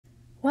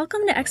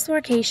Welcome to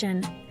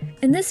Explorcation.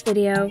 In this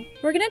video,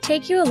 we're going to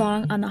take you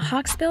along on the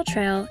Hawksbill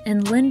Trail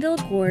in Linville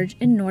Gorge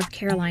in North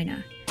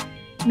Carolina.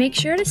 Make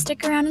sure to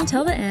stick around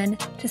until the end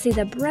to see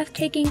the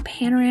breathtaking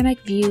panoramic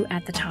view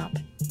at the top.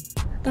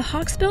 The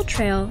Hawksbill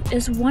Trail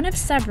is one of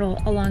several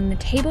along the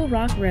Table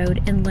Rock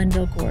Road in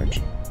Linville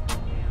Gorge.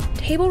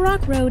 Table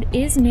Rock Road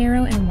is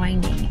narrow and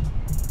winding.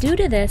 Due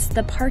to this,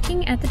 the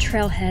parking at the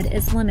trailhead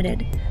is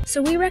limited,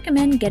 so we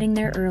recommend getting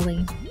there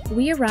early.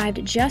 We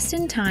arrived just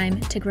in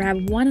time to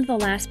grab one of the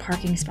last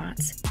parking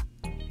spots.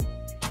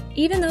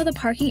 Even though the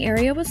parking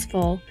area was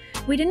full,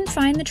 we didn't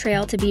find the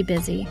trail to be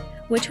busy,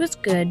 which was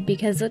good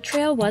because the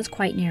trail was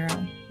quite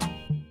narrow.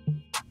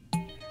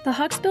 The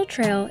Hawksbill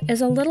Trail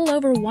is a little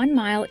over 1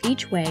 mile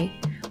each way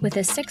with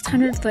a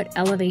 600-foot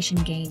elevation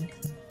gain.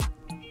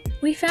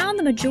 We found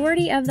the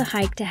majority of the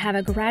hike to have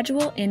a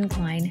gradual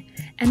incline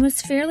and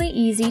was fairly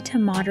easy to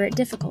moderate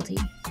difficulty.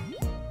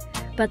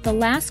 But the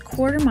last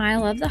quarter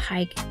mile of the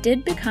hike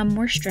did become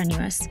more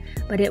strenuous,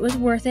 but it was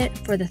worth it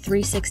for the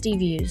 360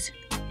 views.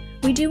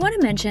 We do want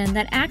to mention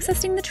that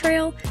accessing the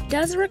trail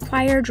does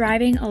require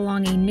driving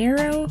along a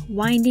narrow,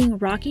 winding,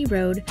 rocky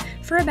road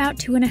for about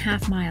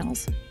 2.5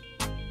 miles.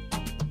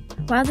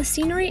 While the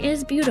scenery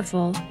is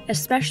beautiful,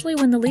 especially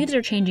when the leaves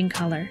are changing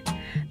color,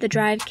 the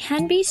drive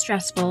can be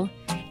stressful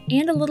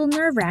and a little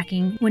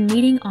nerve-wracking when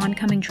meeting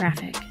oncoming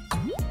traffic.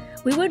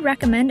 We would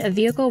recommend a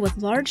vehicle with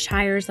large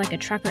tires like a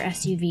truck or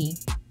SUV.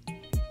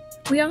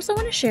 We also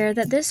want to share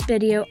that this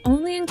video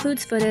only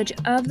includes footage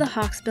of the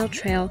Hawksbill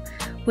Trail,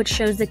 which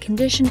shows the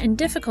condition and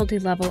difficulty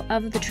level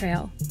of the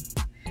trail.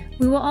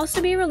 We will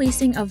also be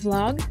releasing a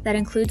vlog that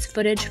includes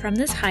footage from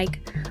this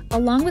hike,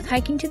 along with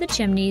hiking to the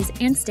chimneys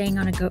and staying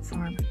on a goat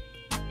farm.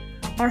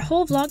 Our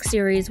whole vlog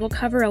series will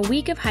cover a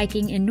week of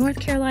hiking in North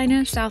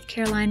Carolina, South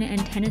Carolina,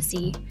 and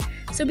Tennessee,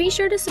 so be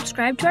sure to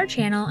subscribe to our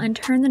channel and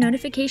turn the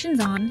notifications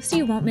on so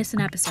you won't miss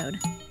an episode.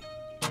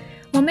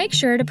 We'll make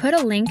sure to put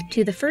a link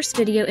to the first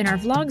video in our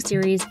vlog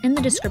series in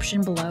the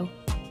description below.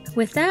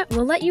 With that,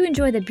 we'll let you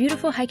enjoy the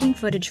beautiful hiking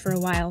footage for a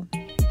while.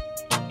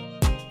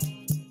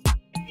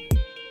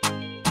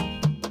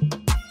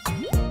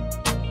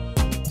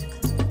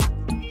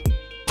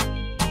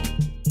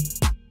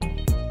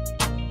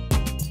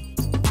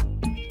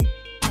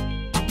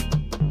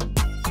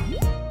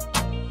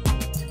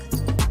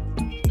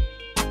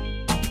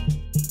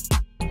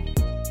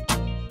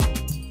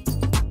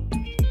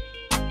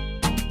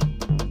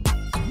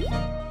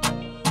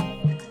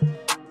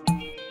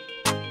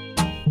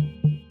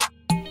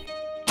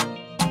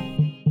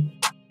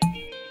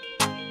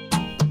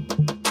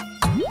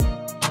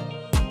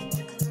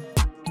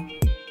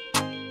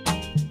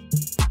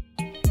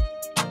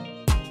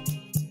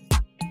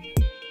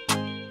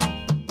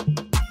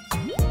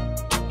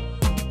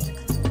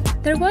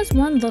 There was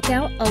one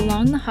lookout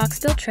along the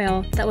Hawksbill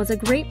Trail that was a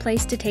great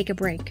place to take a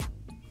break.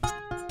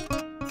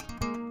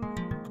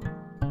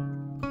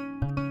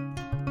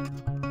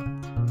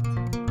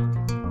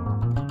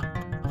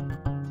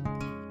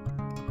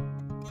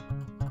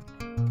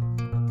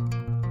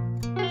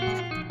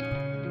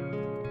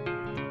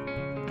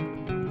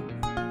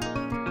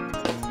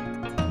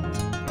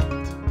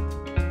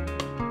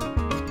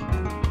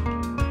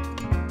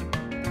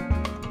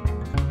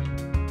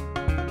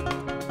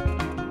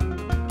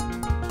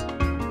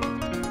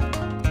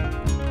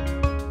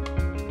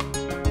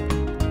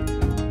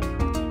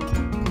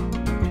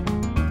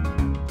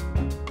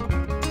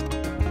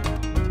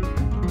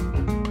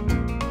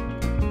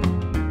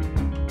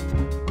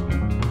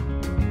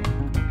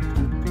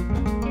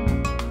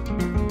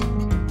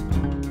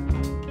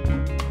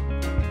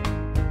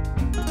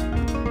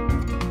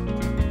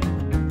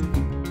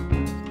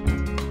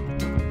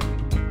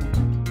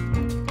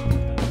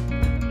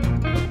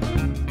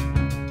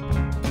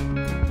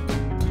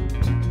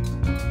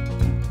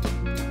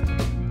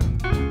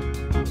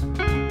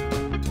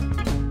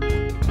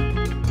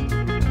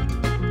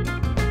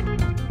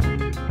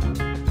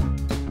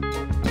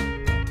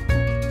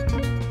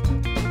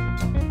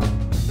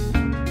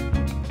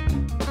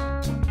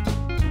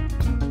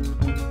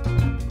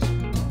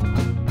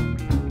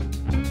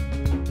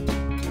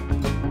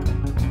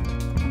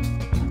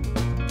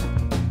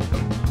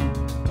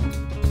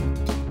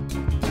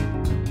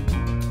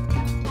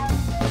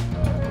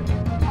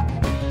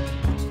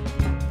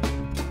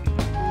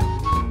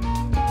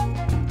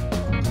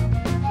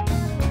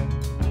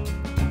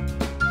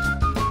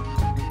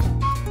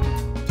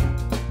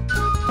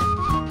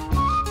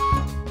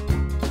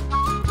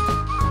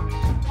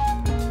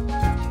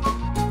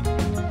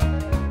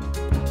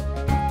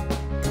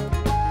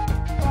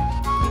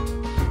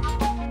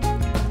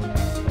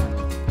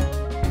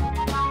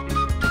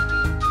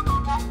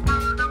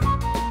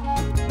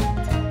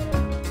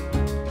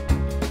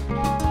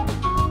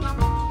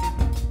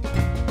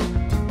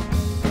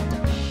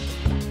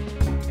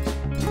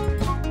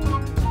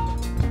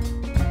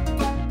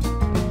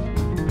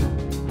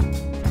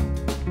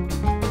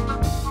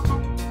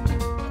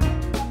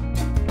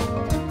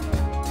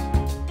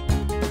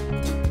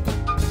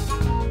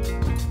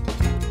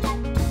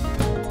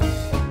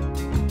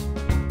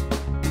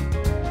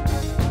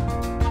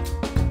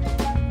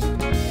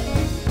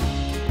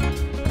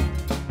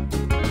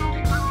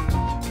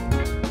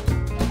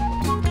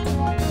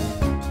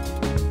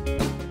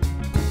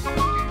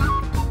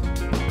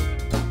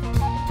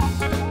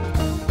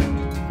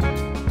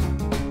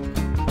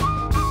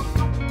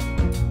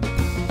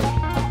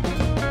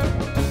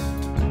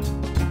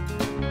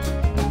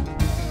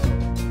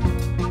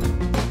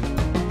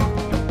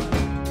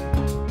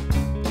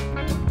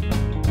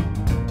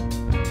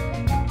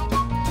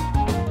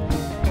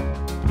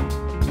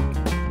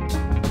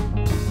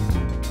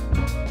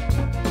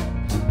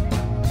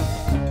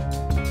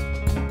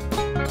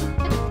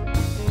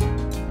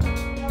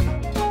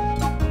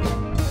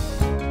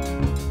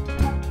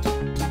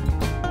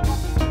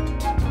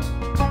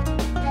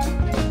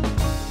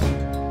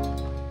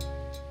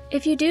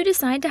 If you do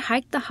decide to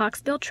hike the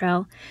Hawksbill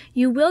Trail,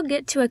 you will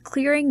get to a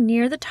clearing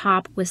near the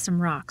top with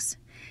some rocks.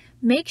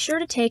 Make sure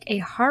to take a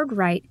hard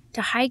right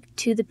to hike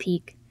to the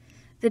peak.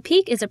 The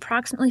peak is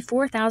approximately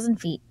 4,000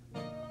 feet.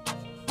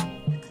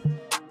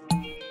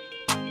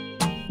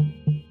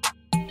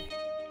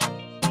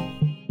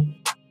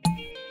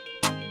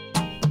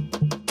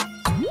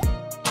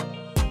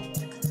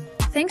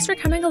 Thanks for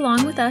coming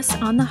along with us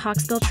on the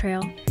Hawksbill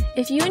Trail.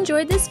 If you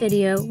enjoyed this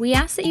video, we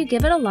ask that you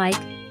give it a like,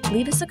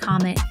 leave us a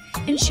comment,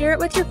 and share it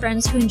with your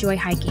friends who enjoy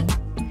hiking.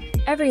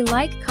 Every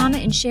like,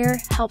 comment, and share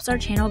helps our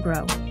channel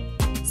grow.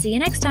 See you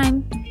next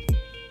time!